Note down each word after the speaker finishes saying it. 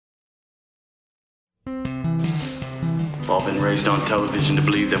all been raised on television to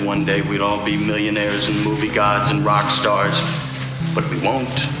believe that one day we'd all be millionaires and movie gods and rock stars. But we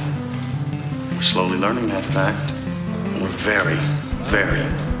won't. We're slowly learning that fact. And we're very, very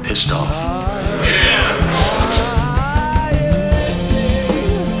pissed off.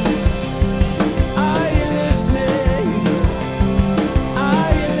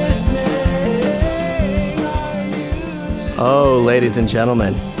 Oh, ladies and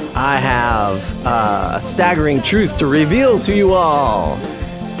gentlemen, I have a staggering truth to reveal to you all.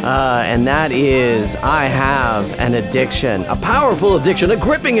 And that is, I have an addiction, a powerful addiction, a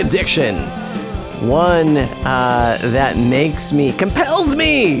gripping addiction. One that makes me, compels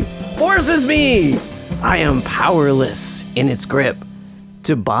me, forces me. I am powerless in its grip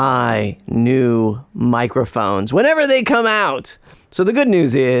to buy new microphones whenever they come out. So the good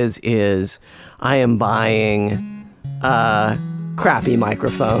news is I am buying crappy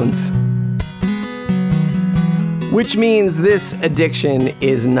microphones, which means this addiction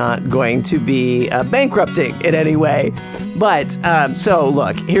is not going to be bankrupting in any way. But so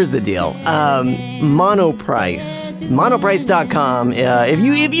look, here's the deal. Monoprice.com.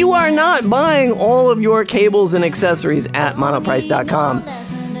 If you are not buying all of your cables and accessories at monoprice.com,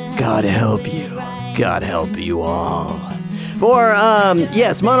 God help you. God help you all. For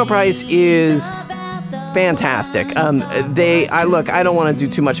yes, Monoprice is fantastic. I don't want to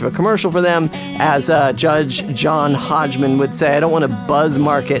do too much of a commercial for them. As Judge John Hodgman would say, I don't want to buzz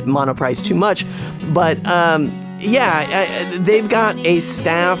market Monoprice too much, but they've got a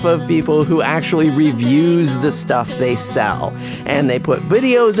staff of people who actually reviews the stuff they sell, and they put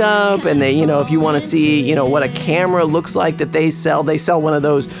videos up, and they, if you want to see, what a camera looks like that they sell one of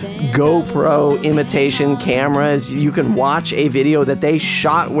those GoPro imitation cameras. You can watch a video that they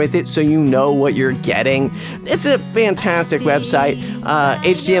shot with it, so you know what you're getting. It's a fantastic website.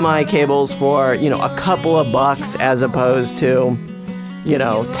 HDMI cables for, a couple of bucks as opposed to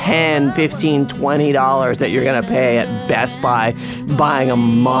 $10, $15, $20 that you're gonna pay at Best Buy buying a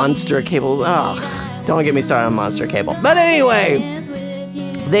monster cable. Ugh, don't get me started on monster cable. But anyway,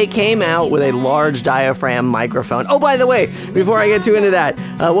 they came out with a large diaphragm microphone. Oh, by the way, before I get too into that,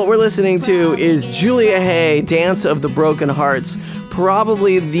 what we're listening to is Julia Hay, Dance of the Broken Hearts,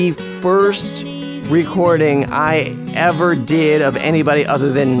 probably the first recording I ever did of anybody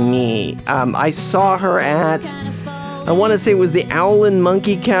other than me. I saw her at, I want to say it was the Owl and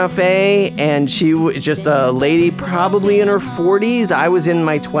Monkey Cafe, and she was just a lady probably in her 40s. I was in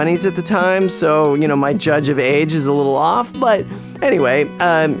my 20s at the time, so, my judge of age is a little off. But anyway,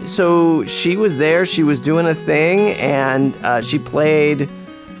 so she was there, she was doing a thing, and she played,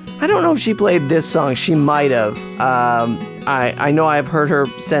 I don't know if she played this song, she might have. I know I've heard her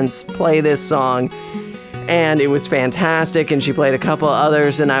since play this song, and it was fantastic, and she played a couple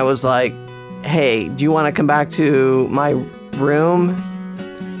others, and I was like, hey, do you want to come back to my room?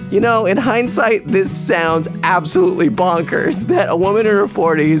 In hindsight, this sounds absolutely bonkers that a woman in her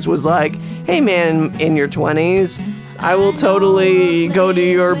 40s was like, hey man, in your 20s, I will totally go to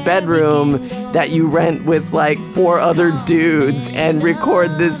your bedroom that you rent with like 4 other dudes and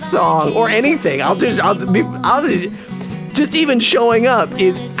record this song or anything. Just even showing up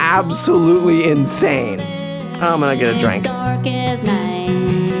is absolutely insane. I'm gonna get a drink.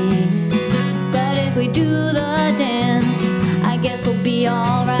 We do the dance, I guess we'll be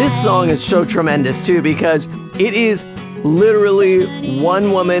all right. This song is so tremendous too because it is literally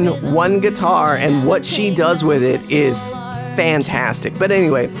one woman, one guitar, and what she does with it is fantastic. But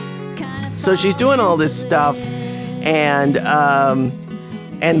anyway, so she's doing all this stuff, and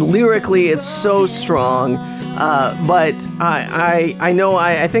lyrically it's so strong. But I know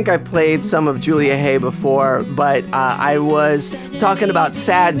I think I've played some of Julia Hay before, but I was talking about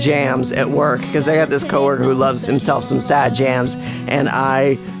sad jams at work because I got this coworker who loves himself some sad jams, and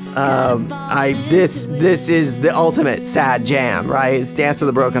this is the ultimate sad jam, right? It's Dance of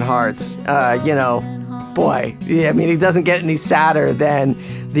the Broken Hearts. Boy, I mean, it doesn't get any sadder than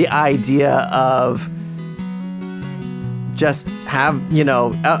the idea of just have,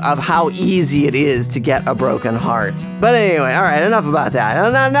 of how easy it is to get a broken heart. But anyway, all right, enough about that.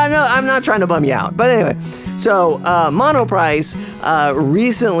 I'm not trying to bum you out. But anyway, so Monoprice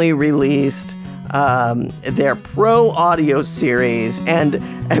recently released their Pro Audio series, and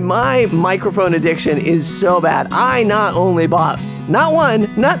my microphone addiction is so bad. I not only bought not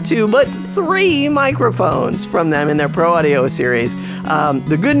 1, not 2, but 3 microphones from them in their Pro Audio series.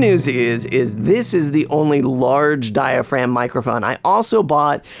 The good news is this is the only large diaphragm microphone. I also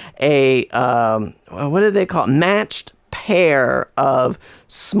bought a, what do they call it? Matched pair of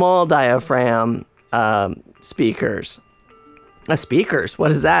small diaphragm speakers. Speakers?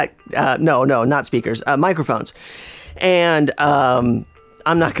 What is that? No, not speakers. Microphones. And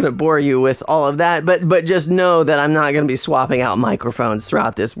I'm not going to bore you with all of that, but just know that I'm not going to be swapping out microphones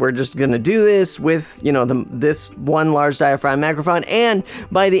throughout this. We're just going to do this with, this one large diaphragm microphone. And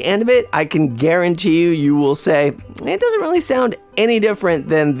by the end of it, I can guarantee you will say, it doesn't really sound any different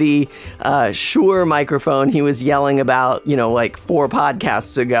than the Shure microphone he was yelling about, like 4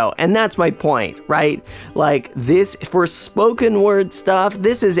 podcasts ago. And that's my point, right? Like this, for spoken word stuff,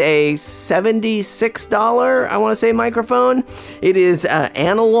 this is a $76, I want to say, microphone. It is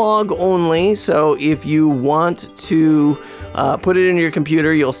analog only, so if you want to put it in your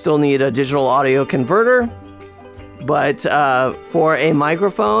computer, you'll still need a digital audio converter. But for a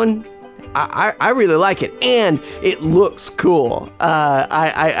microphone, I really like it, and it looks cool.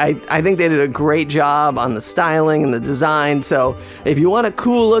 I think they did a great job on the styling and the design. So if you want a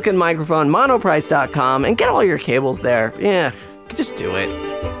cool looking microphone, monoprice.com, and get all your cables there. Yeah, just do it.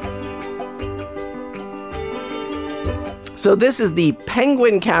 So this is the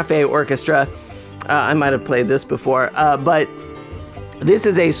Penguin Cafe Orchestra. I might have played this before, but this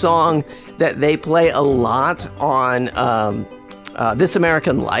is a song that they play a lot on This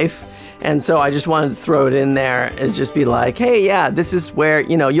American Life. And so I just wanted to throw it in there as just be like, hey, yeah, this is where,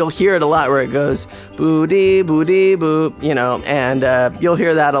 you'll hear it a lot where it goes boo-dee, boo-dee, boo, and you'll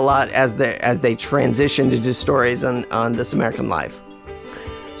hear that a lot as they transition to do stories on This American Life.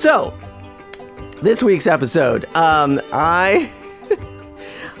 So, this week's episode, I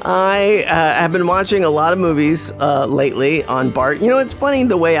have been watching a lot of movies lately on BART. It's funny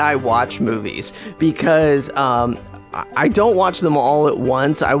the way I watch movies because I don't watch them all at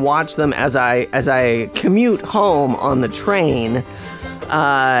once. I watch them as I commute home on the train,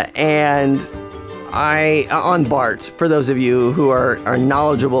 and I on BART. For those of you who are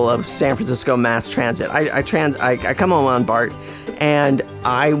knowledgeable of San Francisco mass transit, I come home on BART, and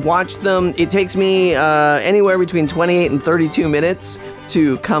I watch them. It takes me anywhere between 28 and 32 minutes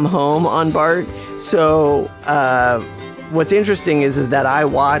to come home on BART. So what's interesting is that I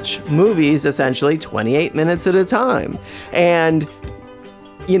watch movies essentially 28 minutes at a time. And,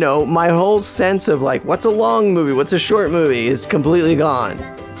 my whole sense of like, what's a long movie, what's a short movie is completely gone.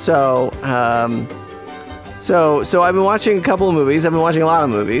 So I've been watching a couple of movies. I've been watching a lot of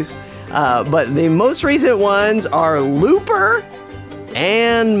movies. But the most recent ones are Looper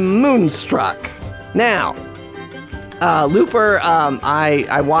and Moonstruck. Now, Looper,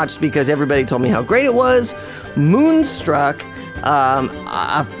 I watched because everybody told me how great it was. Moonstruck,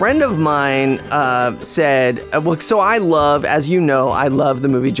 a friend of mine said, so I love the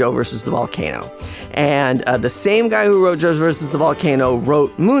movie Joe versus the Volcano. And the same guy who wrote Joe versus the Volcano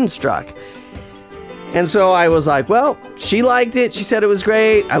wrote Moonstruck. And so I was like, well, she liked it. She said it was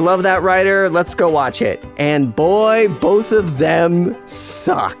great. I love that writer. Let's go watch it. And boy, both of them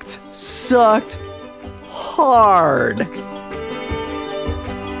sucked hard.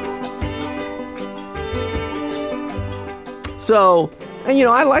 So,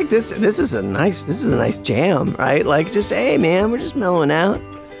 I like this. This is a nice jam, right? Like, just, hey, man, we're just mellowing out.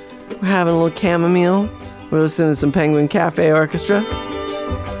 We're having a little chamomile. We're listening to some Penguin Cafe Orchestra.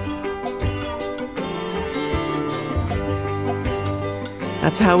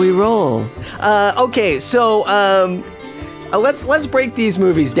 That's how we roll. Okay, so let's break these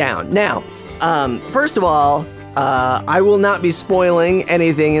movies down. Now, first of all, I will not be spoiling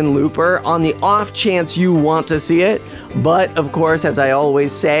anything in Looper on the off chance you want to see it. But, of course, as I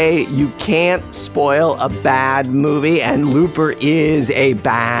always say, you can't spoil a bad movie, and Looper is a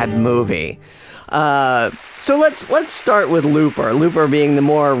bad movie. So let's start with Looper. Looper being the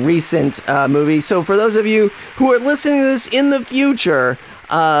more recent movie. So for those of you who are listening to this in the future,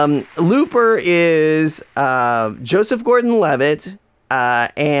 Looper is Joseph Gordon-Levitt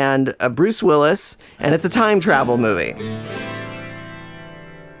and Bruce Willis, and it's a time travel movie.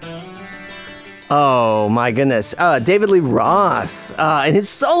 Oh my goodness. David Lee Roth and his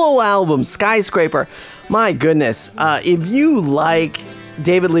solo album, Skyscraper. My goodness. If you like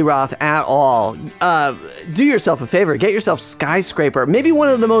David Lee Roth at all, do yourself a favor. Get yourself Skyscraper. Maybe one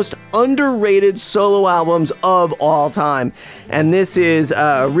of the most underrated solo albums of all time. And this is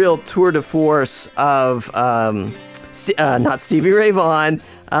a real tour de force of, not Stevie Ray Vaughan.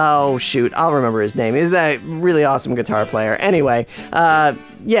 Oh, shoot. I'll remember his name. He's that really awesome guitar player. Anyway,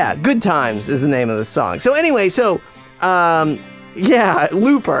 yeah, Good Times is the name of the song. So anyway, yeah,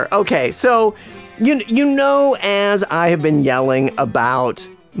 Looper. Okay, so you know, as I have been yelling about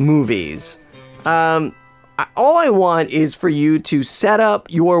movies, all I want is for you to set up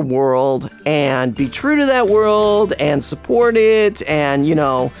your world and be true to that world and support it. And, you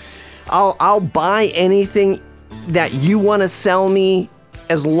know, I'll buy anything that you want to sell me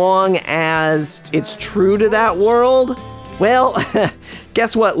as long as it's true to that world, well,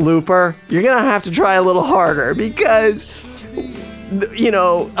 guess what, Looper? You're gonna have to try a little harder because,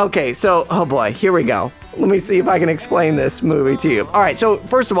 okay, so, oh boy, here we go. Let me see if I can explain this movie to you. All right, so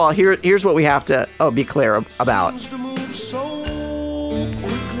first of all, here's what we have to be clear about.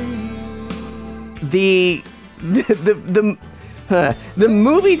 The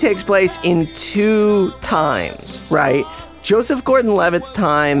movie takes place in 2 times, right? Joseph Gordon-Levitt's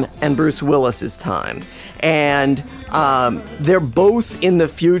time and Bruce Willis's time. And they're both in the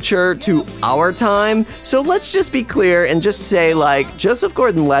future to our time. So let's just be clear and just say, like, Joseph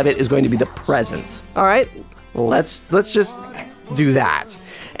Gordon-Levitt is going to be the present. All right? Let's just do that.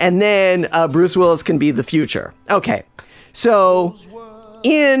 And then Bruce Willis can be the future. Okay. So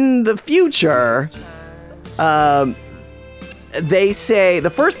in the future, they say,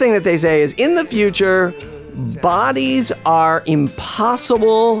 the first thing that they say is, in the future, bodies are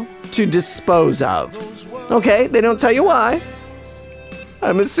impossible to dispose of. Okay, they don't tell you why.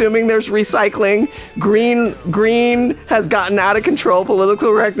 I'm assuming there's recycling. Green has gotten out of control.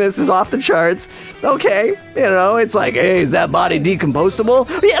 Political correctness is off the charts. Okay, it's like, hey, is that body decomposable?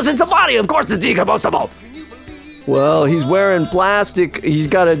 Yes, it's a body. Of course it's decomposable. Well, he's wearing plastic. He's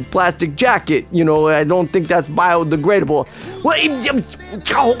got a plastic jacket. I don't think that's biodegradable. Well,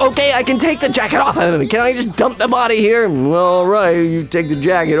 okay, I can take the jacket off of him. Can I just dump the body here? Well, all right, you take the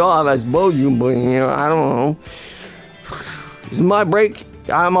jacket off, I suppose but, I don't know. This is my break.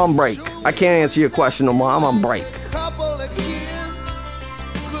 I'm on break. I can't answer your question no more. I'm on break.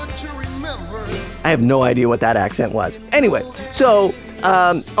 I have no idea what that accent was. Anyway, so,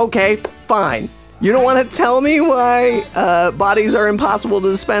 okay, fine. You don't want to tell me why bodies are impossible to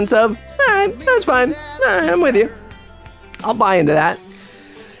dispense of? All right, that's fine. All right, I'm with you. I'll buy into that.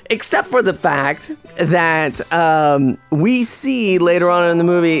 Except for the fact that we see later on in the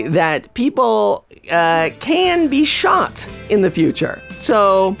movie that people can be shot in the future.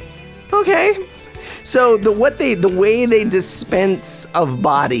 So, okay. So the way they dispense of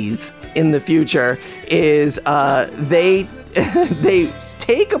bodies in the future is they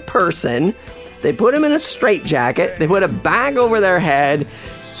take a person. They put him in a straitjacket. They put a bag over their head,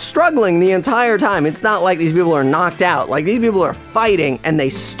 struggling the entire time. It's not like these people are knocked out. Like, these people are fighting, and they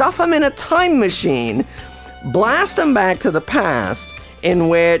stuff him in a time machine, blast him back to the past, in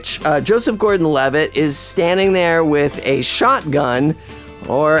which Joseph Gordon-Levitt is standing there with a shotgun,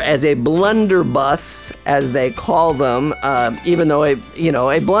 or as a blunderbuss, as they call them, even though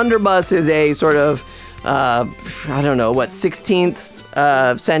a blunderbuss is a sort of, 16th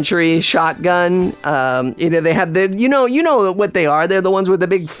century shotgun. Either they have you know what they are. They're the ones with the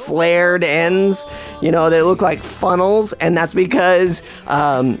big flared ends. They look like funnels, and that's because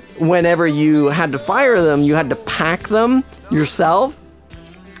whenever you had to fire them, you had to pack them yourself.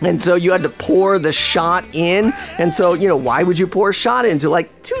 And so you had to pour the shot in. And so, why would you pour shot into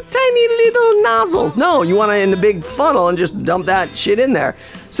like 2 tiny little nozzles? No, you want it in a big funnel and just dump that shit in there.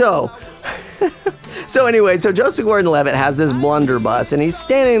 So anyway, so Joseph Gordon-Levitt has this blunderbuss, and he's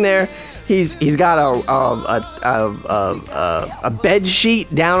standing there. He's got a bed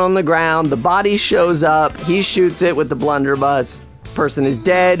sheet down on the ground. The body shows up. He shoots it with the blunderbuss. Person is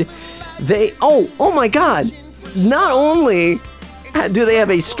dead. Oh my God! Not only do they have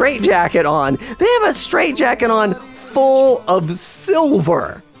a straitjacket on, they have a straitjacket on full of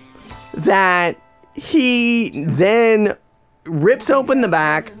silver that he then rips open the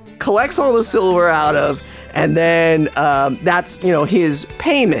back, collects all the silver out of, and then that's, his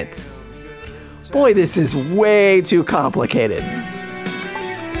payment. Boy, this is way too complicated.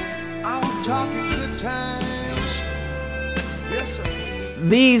 I'm talking good times. Yes, sir.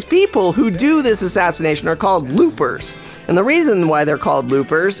 These people who do this assassination are called loopers. And the reason why they're called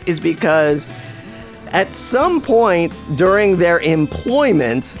loopers is because at some point during their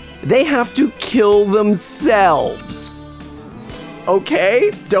employment, they have to kill themselves.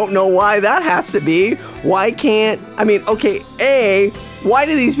 Okay, don't know why that has to be. Why do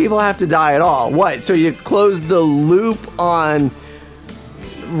these people have to die at all? What, so you close the loop on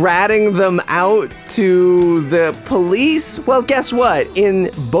ratting them out to the police? Well, guess what? In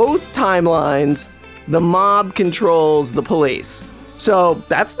both timelines, the mob controls the police. So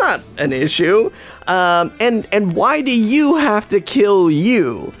that's not an issue. And why do you have to kill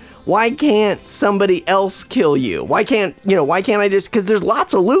you? Why can't somebody else kill you? Why can't I just, because there's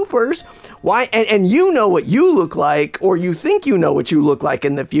lots of loopers. Why, and you know what you look like, or you think you know what you look like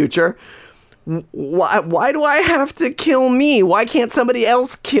in the future. Why do I have to kill me? Why can't somebody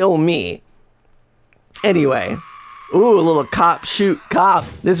else kill me? Anyway, Ooh, a little Cop Shoot Cop.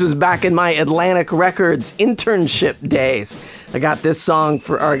 This was back in my Atlantic Records internship days. I got this album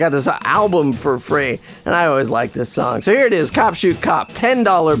for free, and I always liked this song. So here it is, Cop Shoot Cop,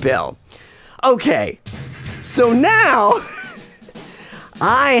 $10 bill. Okay, so now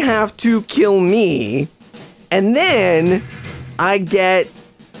I have to kill me, and then I get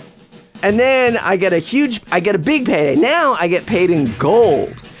a big payday. Now I get paid in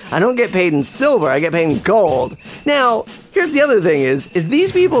gold. I don't get paid in silver, I get paid in gold. Now, here's the other thing is these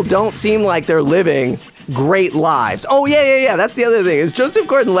people don't seem like they're living great lives. Oh, yeah, that's the other thing, is Joseph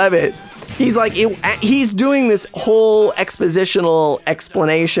Gordon-Levitt, he's doing this whole expositional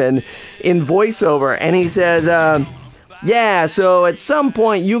explanation in voiceover, and he says, so at some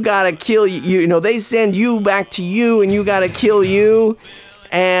point you gotta kill they send you back to you, and you gotta kill you,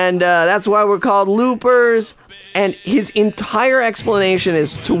 and that's why we're called loopers. And his entire explanation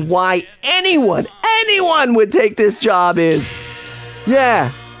as to why anyone would take this job is,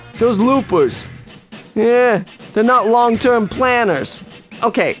 those loopers, they're not long-term planners.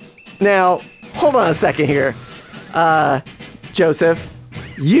 Okay, now, hold on a second here. Joseph,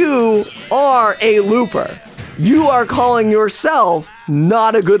 you are a looper. You are calling yourself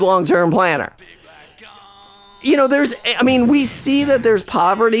not a good long-term planner. We see that there's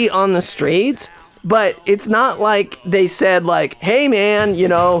poverty on the streets, but it's not like they said, like, hey, man,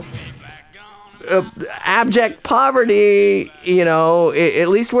 abject poverty, at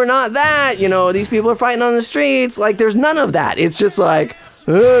least we're not that, these people are fighting on the streets. Like, there's none of that. It's just like,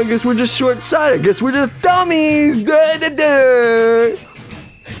 I guess we're just short-sighted. I guess we're just dummies. Da, da, da.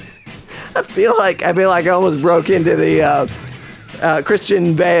 I feel like I almost broke into the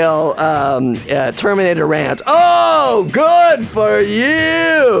Christian Bale Terminator rant. Oh, good for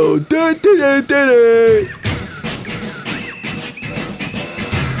you! Da, da, da, da, da.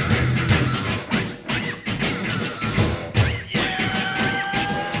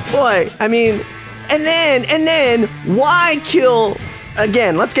 Boy, and then why kill?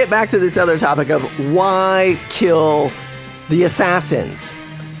 Again, let's get back to this other topic of why kill the assassins.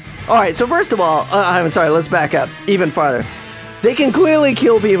 All right, so first of all, I'm sorry, let's back up even farther. They can clearly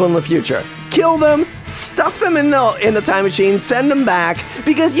kill people in the future. Kill them, stuff them in the time machine, send them back.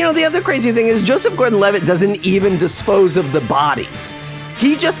 Because, the other crazy thing is Joseph Gordon-Levitt doesn't even dispose of the bodies.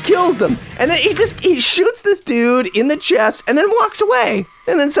 He just kills them. And then he shoots this dude in the chest and then walks away.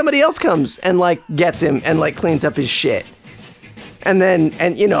 And then somebody else comes and, gets him and, cleans up his shit. And then,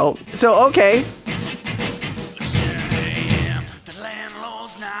 so, okay.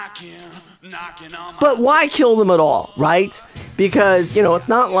 But why kill them at all, right? Because, it's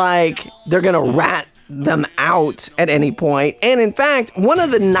not like they're going to rat them out at any point. And in fact, one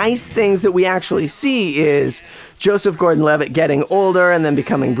of the nice things that we actually see is Joseph Gordon-Levitt getting older and then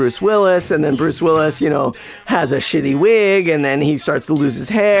becoming Bruce Willis. And then Bruce Willis, has a shitty wig and then he starts to lose his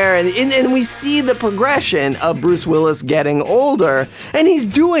hair. And we see the progression of Bruce Willis getting older and he's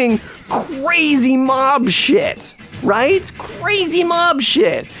doing crazy mob shit. Right? Crazy mob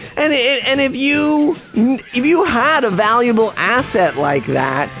shit. And if you had a valuable asset like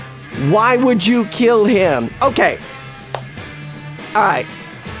that, why would you kill him? Okay. All right.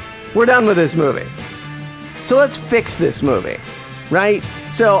 We're done with this movie. So let's fix this movie. Right?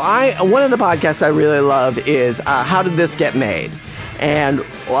 So one of the podcasts I really love is How Did This Get Made? And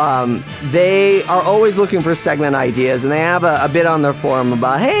they are always looking for segment ideas, and they have a bit on their forum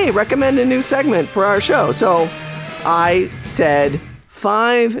about, hey, recommend a new segment for our show. So I said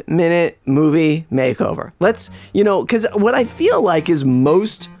 5-minute movie makeover. Let's, because what I feel like is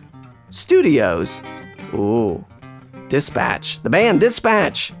most studios, Dispatch, the band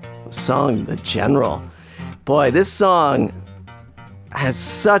Dispatch, the song The General. Boy, this song has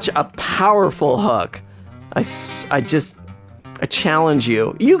such a powerful hook. I challenge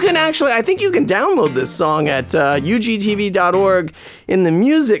you. You can actually, I think you can download this song at ugtv.org in the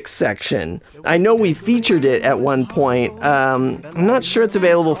music section. I know we featured it at one point. I'm not sure it's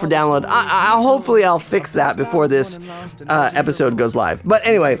available for download. Hopefully I'll fix that before this episode goes live. But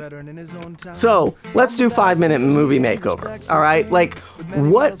anyway, so let's do 5-minute movie makeover. All right?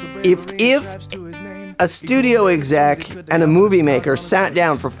 What if a studio exec and a movie maker sat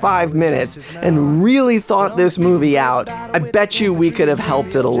down for 5 minutes and really thought this movie out, I bet you we could have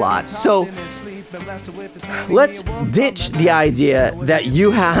helped it a lot. So let's ditch the idea that you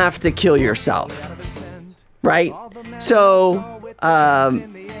have to kill yourself, right? So,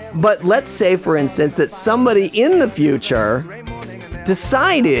 but let's say, for instance, that somebody in the future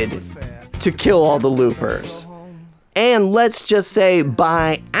decided to kill all the loopers. And let's just say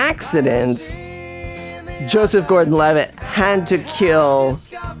by accident, Joseph Gordon-Levitt had to kill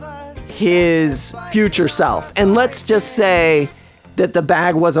his future self. And let's just say that the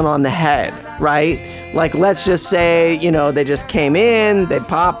bag wasn't on the head, right? Like, let's just say, they just came in, they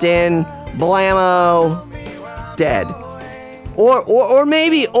popped in, blammo, dead. Or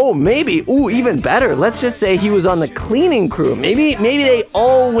maybe, even better, let's just say he was on the cleaning crew. Maybe they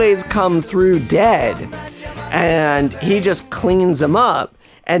always come through dead, and he just cleans them up.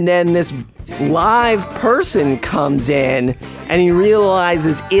 And then this live person comes in, and he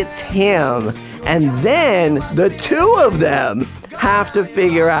realizes it's him. And then the two of them have to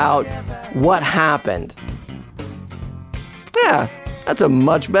figure out what happened. Yeah, that's a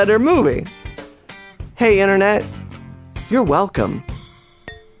much better movie. Hey, Internet, you're welcome.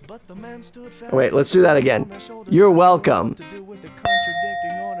 Wait, let's do that again. You're welcome.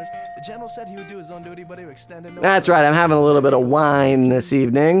 That's right, I'm having a little bit of wine this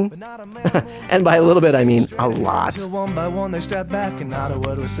evening. And by a little bit, I mean a lot. One by one, they stepped back and not a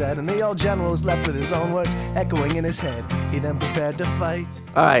word was said. And the old general was left with his own words echoing in his head. He then prepared to fight.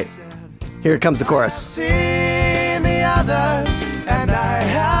 All right, here comes the chorus. Seen the others, and I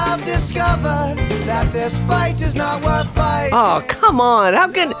have discovered that this fight is not worth fighting. Oh, come on.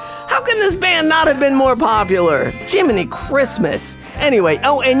 How can this band not have been more popular? Jiminy Christmas. Anyway,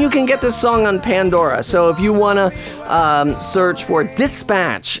 and you can get this song on Pandora. So if you want to search for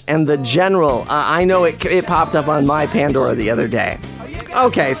Dispatch and The General, I know it popped up on my Pandora the other day.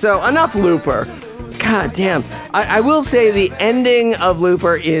 Okay, so enough Looper. God damn. I will say the ending of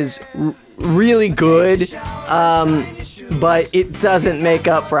Looper is really good, but it doesn't make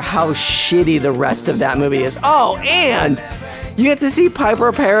up for how shitty the rest of that movie is. Oh, and you get to see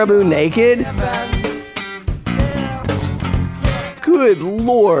Piper Perabo naked? Good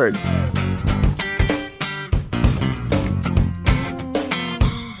Lord.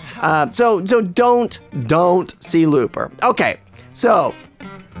 So don't see Looper. Okay, so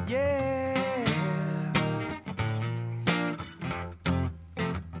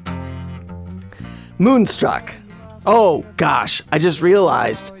Moonstruck. Oh gosh, I just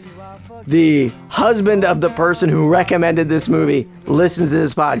realized the husband of the person who recommended this movie listens to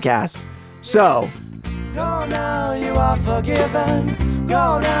this podcast. So, go now, you are forgiven.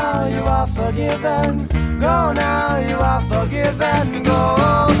 Go now, you are forgiven. Go now, you are forgiven. Go,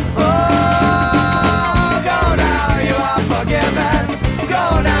 go now, you are forgiven.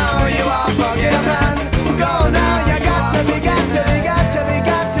 Go now, you are forgiven. Go now, you got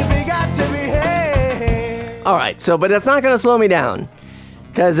to be, hey. All right, but that's not going to slow me down,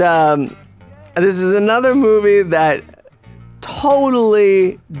 because this is another movie that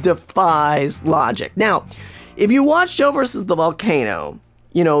totally defies logic. Now, if you watch Joe versus the Volcano,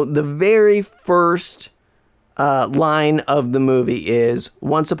 the very first line of the movie is,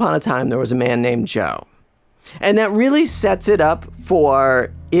 once upon a time there was a man named Joe. And that really sets it up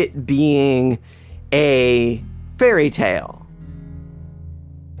for it being a fairy tale.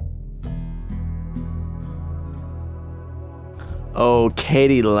 Oh,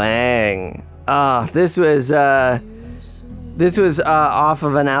 Katie Lang. This was off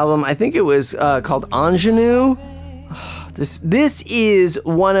of an album. I think it was called Ingenue. This is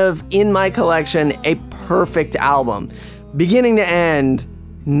one of, in my collection, a perfect album. Beginning to end,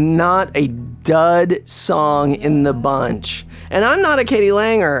 not a dud song in the bunch. And I'm not a Katie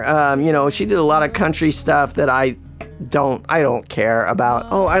Langer. She did a lot of country stuff that I don't care about.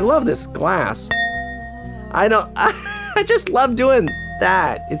 Oh, I love this glass. I just love doing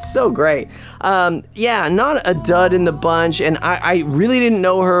that. It's so great. Not a dud in the bunch, and I really didn't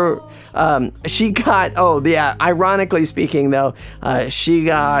know her. She got, ironically speaking though, she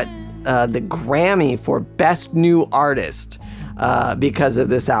got the Grammy for Best New Artist because of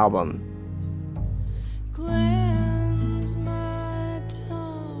this album.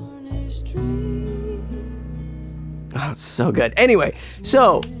 Oh, it's so good. Anyway,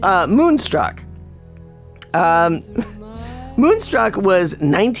 so Moonstruck. Moonstruck was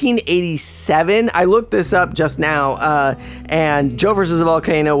 1987. I looked this up just now, and Joe versus the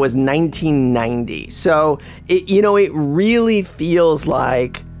Volcano was 1990. So, it really feels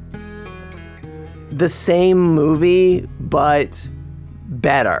like the same movie, but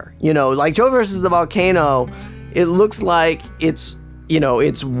better. Like Joe versus the Volcano, it looks like it's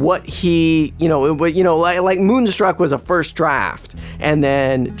what he, like Moonstruck was a first draft, and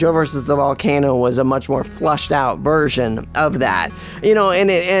then Joe versus the Volcano was a much more flushed out version of that,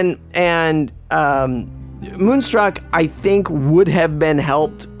 and Moonstruck, I think, would have been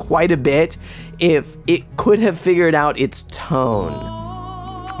helped quite a bit if it could have figured out its tone,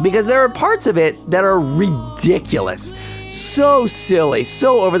 because there are parts of it that are ridiculous. so silly,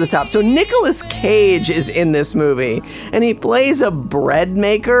 so over the top. So Nicolas Cage is in this movie, and he plays a bread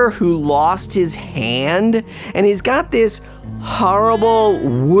maker who lost his hand, and he's got this horrible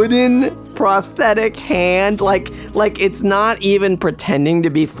wooden prosthetic hand, like it's not even pretending to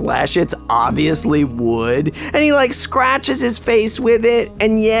be flesh, it's obviously wood, and he like scratches his face with it,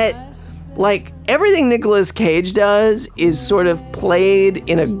 and yet like everything Nicolas Cage does is sort of played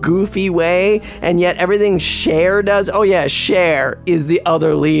in a goofy way, and yet everything Cher does, oh yeah, Cher is the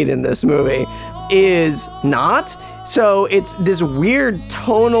other lead in this movie, is not. So it's this weird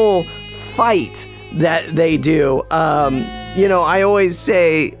tonal fight that they do. You know, I always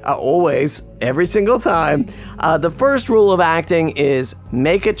say, every single time, the first rule of acting is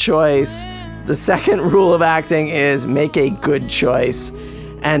make a choice. The second rule of acting is make a good choice.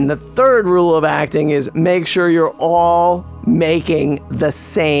 And the third rule of acting is make sure you're all making the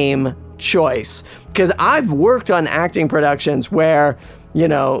same choice. Because I've worked on acting productions where, you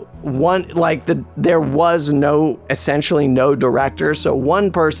know, there was essentially no director. So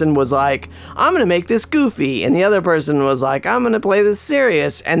one person was like, I'm going to make this goofy. And the other person was like, I'm going to play this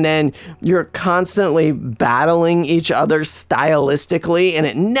serious. And then you're constantly battling each other stylistically, and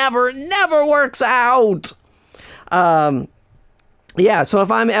it never works out. Yeah, so if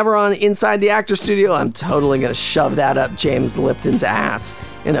I'm ever on inside the actor studio, I'm totally going to shove that up James Lipton's ass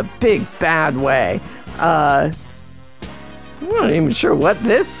in a big, bad way. I'm not even sure what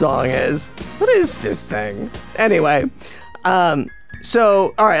this song is. What is this thing? Anyway,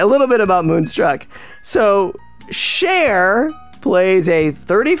 so, all right, a little bit about Moonstruck. So, Cher plays a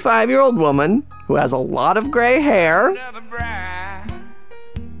 35-year-old woman who has a lot of gray hair. Another bride,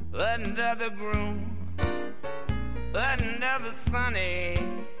 another groom. Another sunny.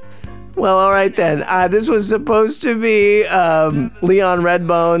 Well, all right then. This was supposed to be Leon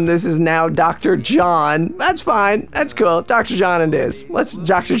Redbone. This is now Dr. John. That's fine. That's cool. Dr. John it is. Let's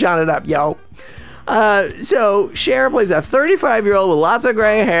Dr. John it up, yo. So Cher plays a 35-year-old with lots of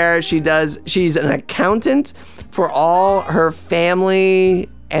gray hair. She's an accountant for all her family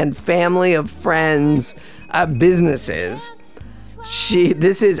and family of friends businesses.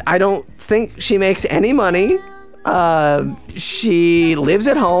 I don't think she makes any money. She lives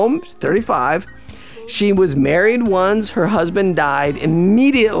at home. She's 35. She was married once. Her husband died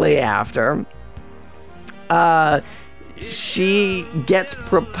immediately after. She gets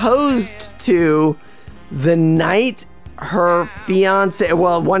proposed to the night her fiance,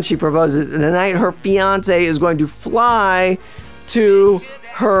 once she proposes, the night her fiance is going to fly to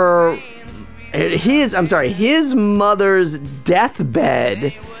his mother's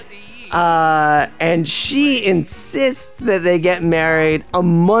deathbed. And she insists that they get married a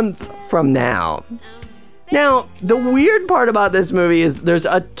month from now. Now, the weird part about this movie is there's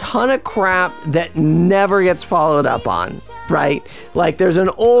a ton of crap that never gets followed up on, right? Like, there's an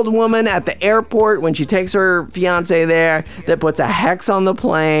old woman at the airport when she takes her fiance there that puts a hex on the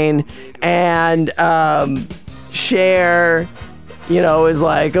plane, and Cher, you know, is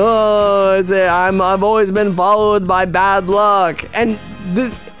like, I've always been followed by bad luck. And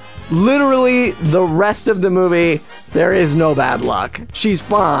literally the rest of the movie, there is no bad luck. She's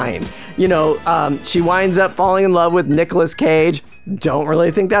fine. You know, she winds up falling in love with Nicolas Cage. Don't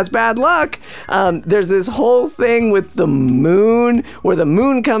really think that's bad luck. There's this whole thing with the moon, where the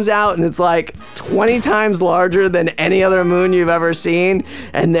moon comes out and it's like 20 times larger than any other moon you've ever seen.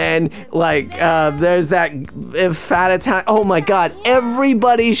 And then, like, there's that fat Italian. Oh my God,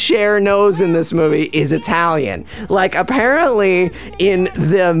 everybody Cher knows in this movie is Italian. Like, apparently in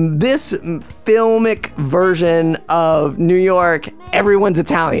this filmic version of New York, everyone's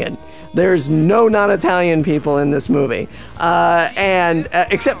Italian. There's no non-Italian people in this movie. And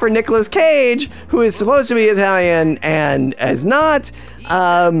except for Nicolas Cage, who is supposed to be Italian and is not.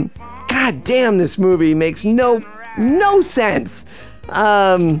 God damn, this movie makes no sense.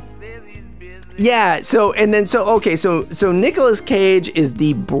 Yeah, so Nicolas Cage is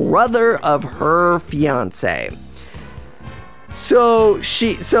the brother of her fiance. So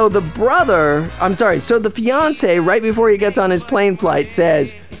the fiance, right before he gets on his plane flight,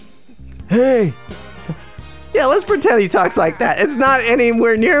 says, "Hey." Yeah, let's pretend he talks like that. It's not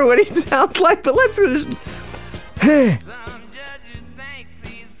anywhere near what he sounds like, but let's just, "Hey."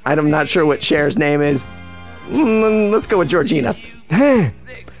 I'm not sure what Cher's name is. Let's go with Georgina. "Hey,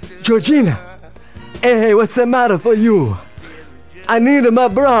 Georgina. Hey, what's the matter for you? I need my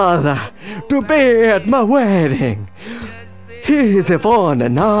brother to be at my wedding. Here's a phone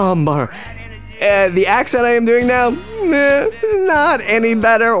number." The accent I am doing now, not any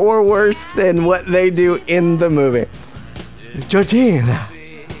better or worse than what they do in the movie. "Georgina,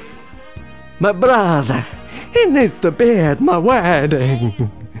 my brother He needs to be at my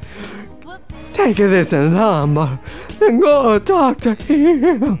wedding. Take this number and go talk to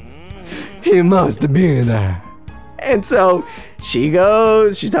him. He must be there. And so she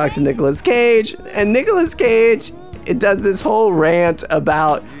goes, she talks to Nicolas Cage, and Nicolas Cage, it does this whole rant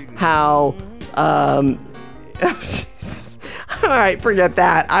about how, all right, forget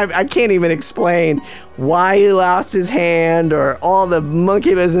that. I can't even explain why he lost his hand or all the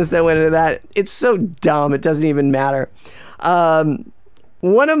monkey business that went into that. It's so dumb, it doesn't even matter.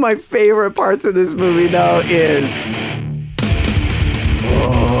 One of my favorite parts of this movie, though, is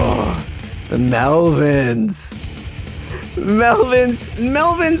the Melvins. Melvins,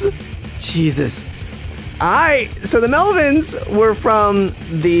 Jesus. So the Melvins were from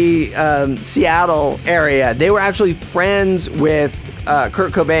the Seattle area. They were actually friends with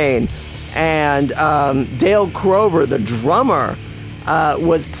Kurt Cobain, and Dale Crover, the drummer,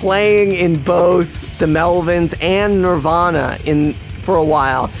 was playing in both the Melvins and Nirvana for a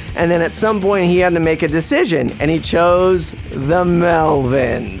while. And then at some point he had to make a decision, and he chose the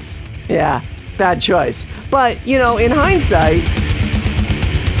Melvins. Yeah, bad choice. But, you know, in hindsight,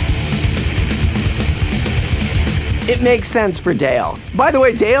 it makes sense for Dale. By the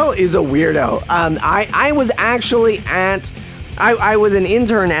way, Dale is a weirdo. I was actually I was an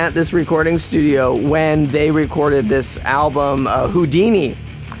intern at this recording studio when they recorded this album, Houdini,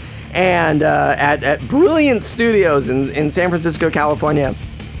 and at Brilliant Studios in San Francisco, California.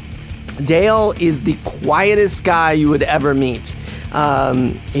 Dale is the quietest guy you would ever meet.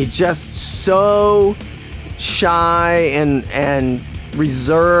 He's just so shy and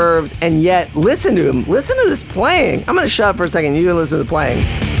reserved, and yet listen to him. Listen to this playing. I'm gonna shut up for a second. You can listen to the playing.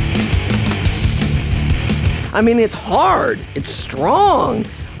 I mean, it's hard. It's strong.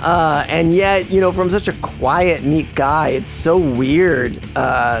 And yet, you know, from such a quiet, meek guy, it's so weird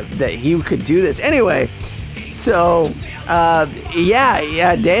that he could do this. Anyway, so, Dale.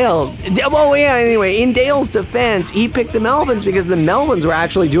 Oh, yeah, anyway, in Dale's defense, he picked the Melvins because the Melvins were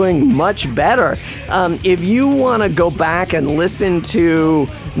actually doing much better. If you want to go back and listen to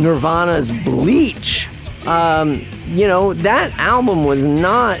Nirvana's Bleach, you know, that album was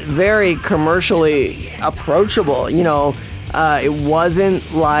not very commercially approachable. You know, it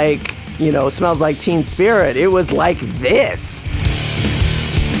wasn't like, you know, Smells Like Teen Spirit. It was like this.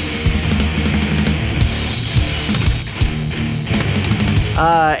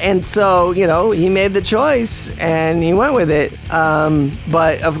 And so, you know, he made the choice and he went with it.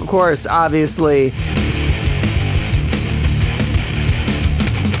 But of course, obviously,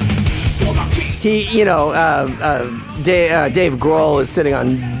 Dave Grohl is sitting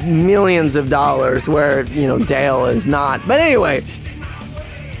on millions of dollars where, you know, Dale is not. But anyway,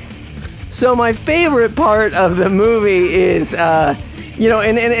 so my favorite part of the movie is, you know,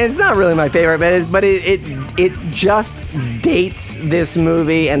 and it's not really my favorite, but it just dates this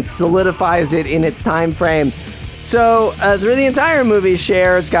movie and solidifies it in its time frame. So through the entire movie,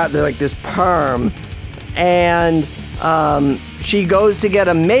 Cher's got like this perm, and she goes to get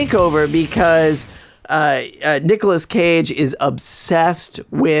a makeover because Nicolas Cage is obsessed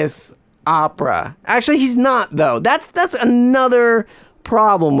with opera. Actually, he's not, though. That's another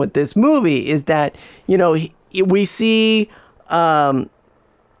problem with this movie, is that, you know, we see an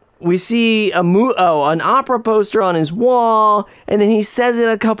opera poster on his wall, and then he says it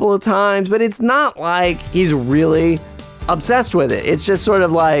a couple of times, but it's not like he's really obsessed with it. It's just sort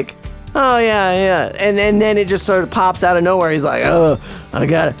of like, oh yeah, and then it just sort of pops out of nowhere. He's like, oh, I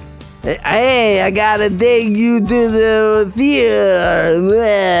gotta take you to the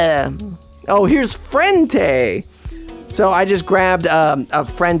theater. Oh, here's Frente. So I just grabbed a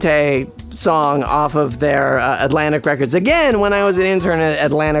Frente song off of their Atlantic Records. Again, when I was an intern at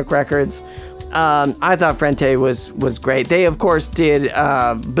Atlantic Records, I thought Frente was great. They, of course, did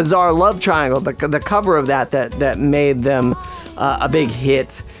Bizarre Love Triangle, the cover of that made them a big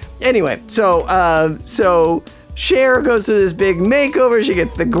hit. Anyway, so Cher goes through this big makeover. She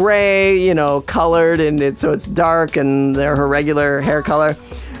gets the gray, you know, colored, and so it's dark, and they're her regular hair color.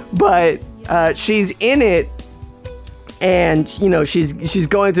 But she's in it, and, you know, she's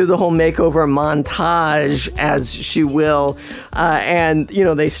going through the whole makeover montage, as she will, and, you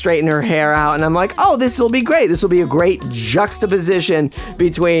know, they straighten her hair out, and I'm like, oh, this will be great. This will be a great juxtaposition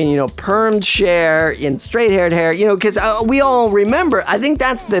between, you know, permed Cher and straight-haired hair, you know, because we all remember, I think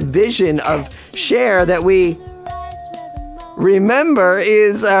that's the vision of Cher that we remember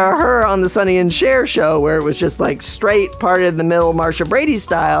is her on the Sonny and Cher show, where it was just like straight, parted in the middle, Marsha Brady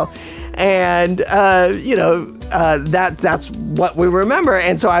style. And, that's what we remember.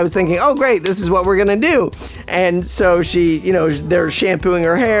 And so I was thinking, oh, great, this is what we're going to do. And so she, they're shampooing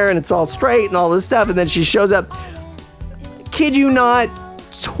her hair and it's all straight and all this stuff. And then she shows up, kid you not,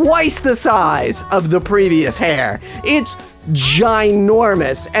 twice the size of the previous hair. It's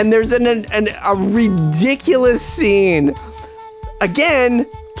ginormous. And there's a ridiculous scene, again,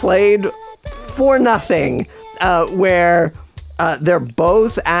 played for nothing, where they're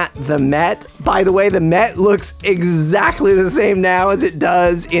both at the Met. By the way, the Met looks exactly the same now as it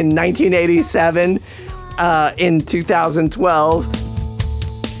does in 1987, in 2012.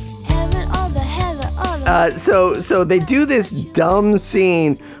 So they do this dumb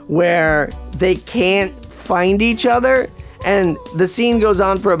scene where they can't find each other, and the scene goes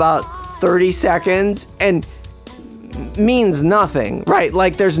on for about 30 seconds and means nothing, right?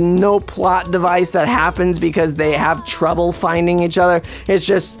 Like there's no plot device that happens because they have trouble finding each other. It's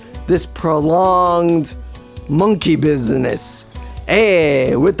just this prolonged monkey business.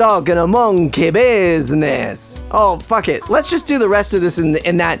 Hey, we're talking a monkey business. Oh, fuck it. Let's just do the rest of this in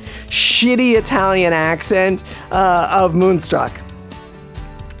that shitty Italian accent of Moonstruck.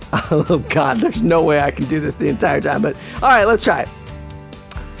 Oh, God, there's no way I can do this the entire time, but all right, let's try it.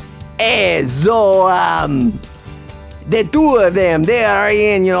 Hey, so, the two of them, they are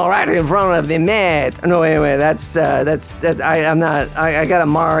in, right in front of the Met. No, anyway, I gotta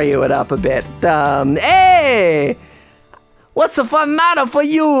Mario it up a bit. Hey! What's the fun matter for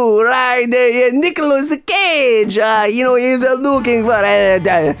you, right? Nicolas Cage, he's looking for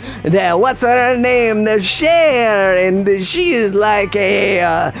what's her name? The Cher, and she is like,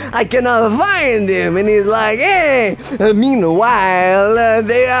 I cannot find him, and he's like, hey. Meanwhile,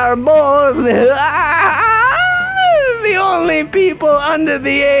 they are both the only people under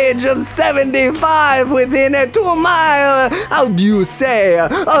the age of 75 within a 2-mile, how do you say, a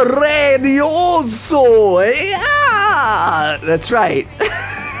radioso. Yeah, that's right.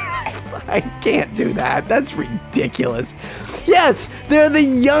 I can't do that. That's ridiculous. Yes, they're the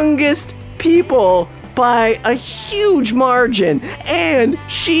youngest people by a huge margin, and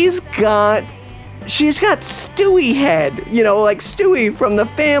she's got Stewie head, like Stewie from the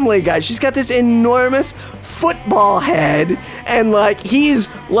Family Guy. She's got this enormous football head, and he's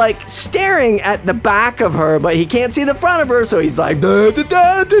staring at the back of her, but he can't see the front of her, so he's like, da, da,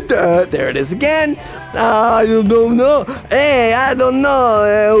 da, da, da. There it is again. I don't know. Hey, I don't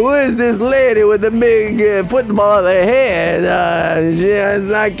know. Who is this lady with the big football head?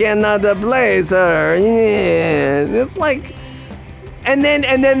 I cannot place her. Yeah. It's like, and then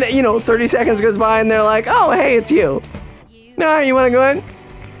 30 seconds goes by, and they're like, oh, hey, it's you. No, you want to go in?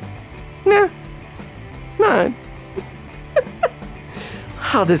 Nah. No.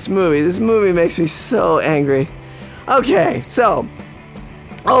 Oh, this movie makes me so angry. Okay, so,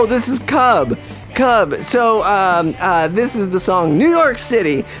 this is Cub. So, this is the song New York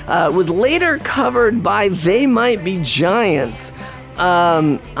City. Was later covered by They Might Be Giants.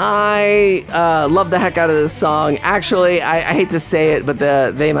 I love the heck out of this song. Actually, I hate to say it, but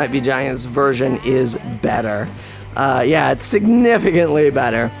the They Might Be Giants version is better. It's significantly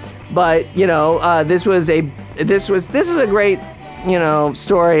better. But, this is a great,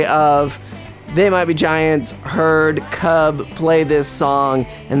 story of They Might Be Giants heard Cub play this song,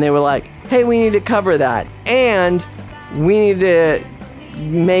 and they were like, hey, we need to cover that. And we need to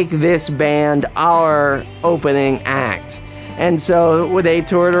make this band our opening act. And so they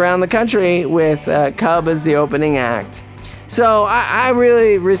toured around the country with Cub as the opening act. So I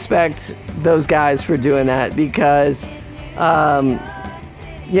really respect those guys for doing that because,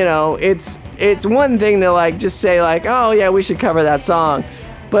 it's one thing to just say oh yeah, we should cover that song,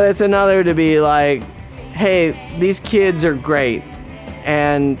 but it's another to be like, hey, these kids are great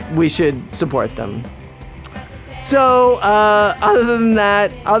and we should support them. So other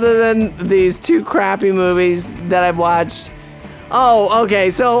than these two crappy movies that I've watched, so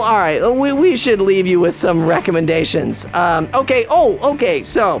all right, we should leave you with some recommendations.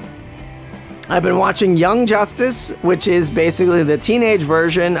 So I've been watching Young Justice, which is basically the teenage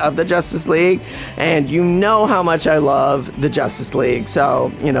version of the Justice League, and you know how much I love the Justice League,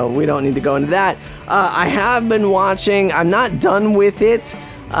 so, we don't need to go into that. I have been watching, I'm not done with it,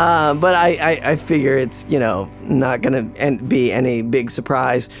 but I figure it's, not gonna be any big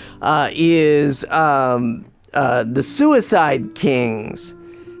surprise, is The Suicide Kings.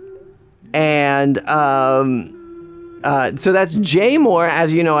 And, So that's Jay Moore.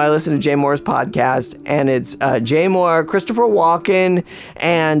 As you know, I listen to Jay Moore's podcast, and it's Jay Moore, Christopher Walken,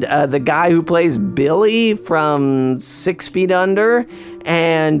 and the guy who plays Billy from 6 Feet Under,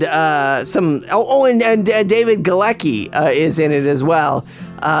 and and David Galecki is in it as well.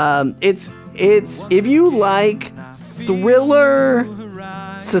 It's if you like thriller,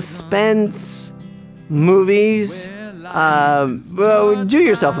 suspense movies, well, do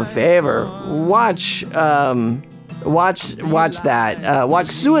yourself a favor. Watch that. Watch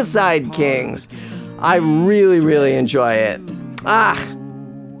Suicide Kings. I really, really enjoy it.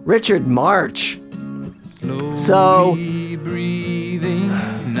 Richard March. So, breathing,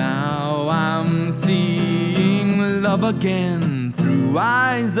 now I'm seeing love again through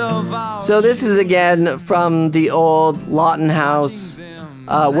eyes of our. So this is again from the old Lawton House,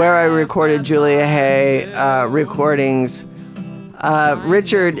 where I recorded Julia Hay recordings.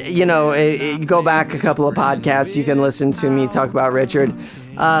 Richard, you go back a couple of podcasts, you can listen to me talk about Richard.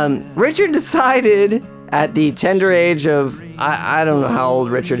 Richard decided at the tender age of, I don't know how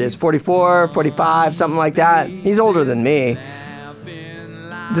old Richard is, 44, 45, something like that. He's older than me.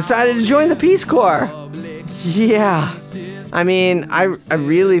 Decided to join the Peace Corps. Yeah. I mean, I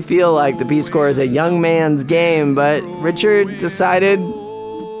really feel like the Peace Corps is a young man's game, but Richard decided,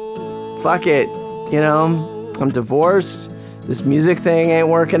 fuck it, I'm divorced. This music thing ain't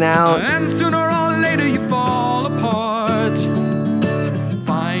working out. And sooner or later you fall apart.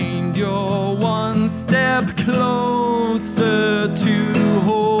 Find your one step closer to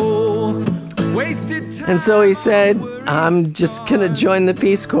whole. Wasted time. And so he said, I'm just gonna join the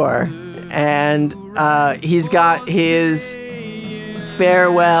Peace Corps. And he's got his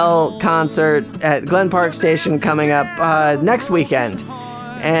farewell concert at Glen Park Station coming up next weekend.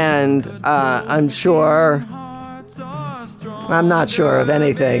 And I'm not sure of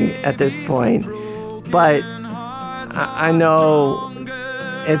anything at this point, but I know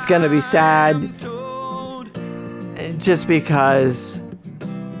it's gonna be sad just because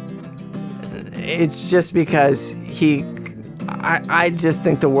I just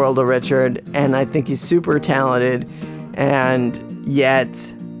think the world of Richard, and I think he's super talented, and yet,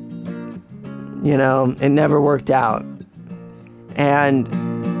 it never worked out. And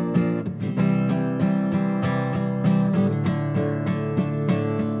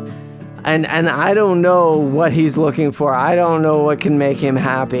I don't know what he's looking for. I don't know what can make him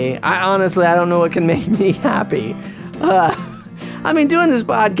happy. I don't know what can make me happy. Doing this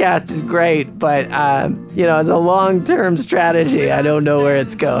podcast is great, but, as a long-term strategy, I don't know where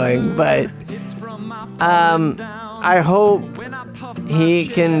it's going. But I hope he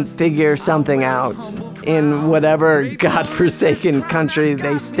can figure something out in whatever godforsaken country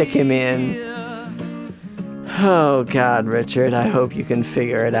they stick him in. Oh, God, Richard, I hope you can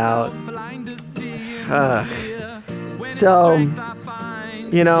figure it out. So,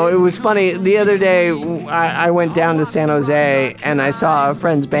 it was funny. The other day, I went down to San Jose, and I saw a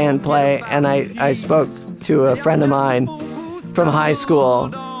friend's band play, and I spoke to a friend of mine from high school,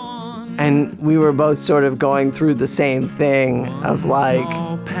 and we were both sort of going through the same thing of like,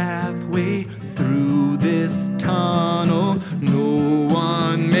 pathway through this tunnel, no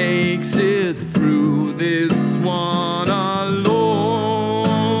one makes it through this one alone.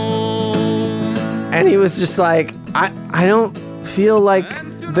 And he was just like, I don't feel like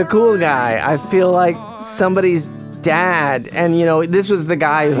the cool guy. I feel like somebody's dad. And, this was the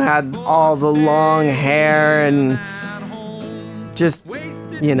guy who had all the long hair and just,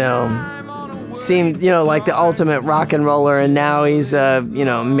 seemed, like the ultimate rock and roller. And now he's a,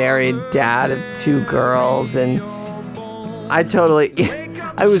 married dad of 2 girls. And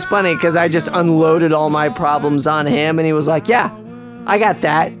it was funny because I just unloaded all my problems on him. And he was like, yeah, I got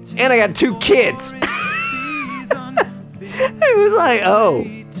that. And I got 2 kids. It was like, oh,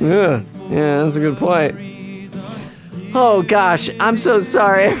 yeah, that's a good point. Oh gosh, I'm so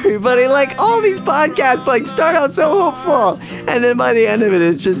sorry, everybody. Like, all these podcasts start out so hopeful, and then by the end of it,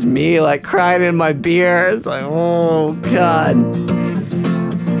 it's just me crying in my beer. It's like, oh God.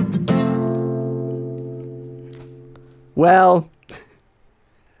 Well,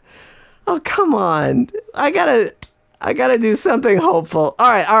 oh come on, I gotta do something hopeful. All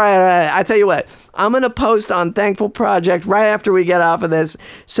right. I tell you what, I'm going to post on Thankful Project right after we get off of this.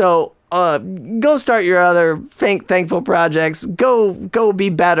 So go start your other Thankful Projects. Go be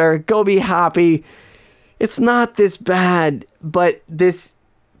better. Go be happy. It's not this bad, but this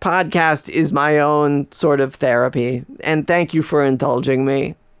podcast is my own sort of therapy. And thank you for indulging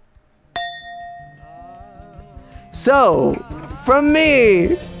me. So, from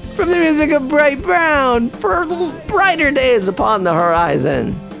me, from the music of Bright Brown, for brighter days upon the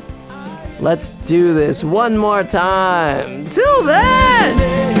horizon, Let's do this one more time. Till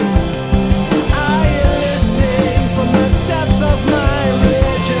then!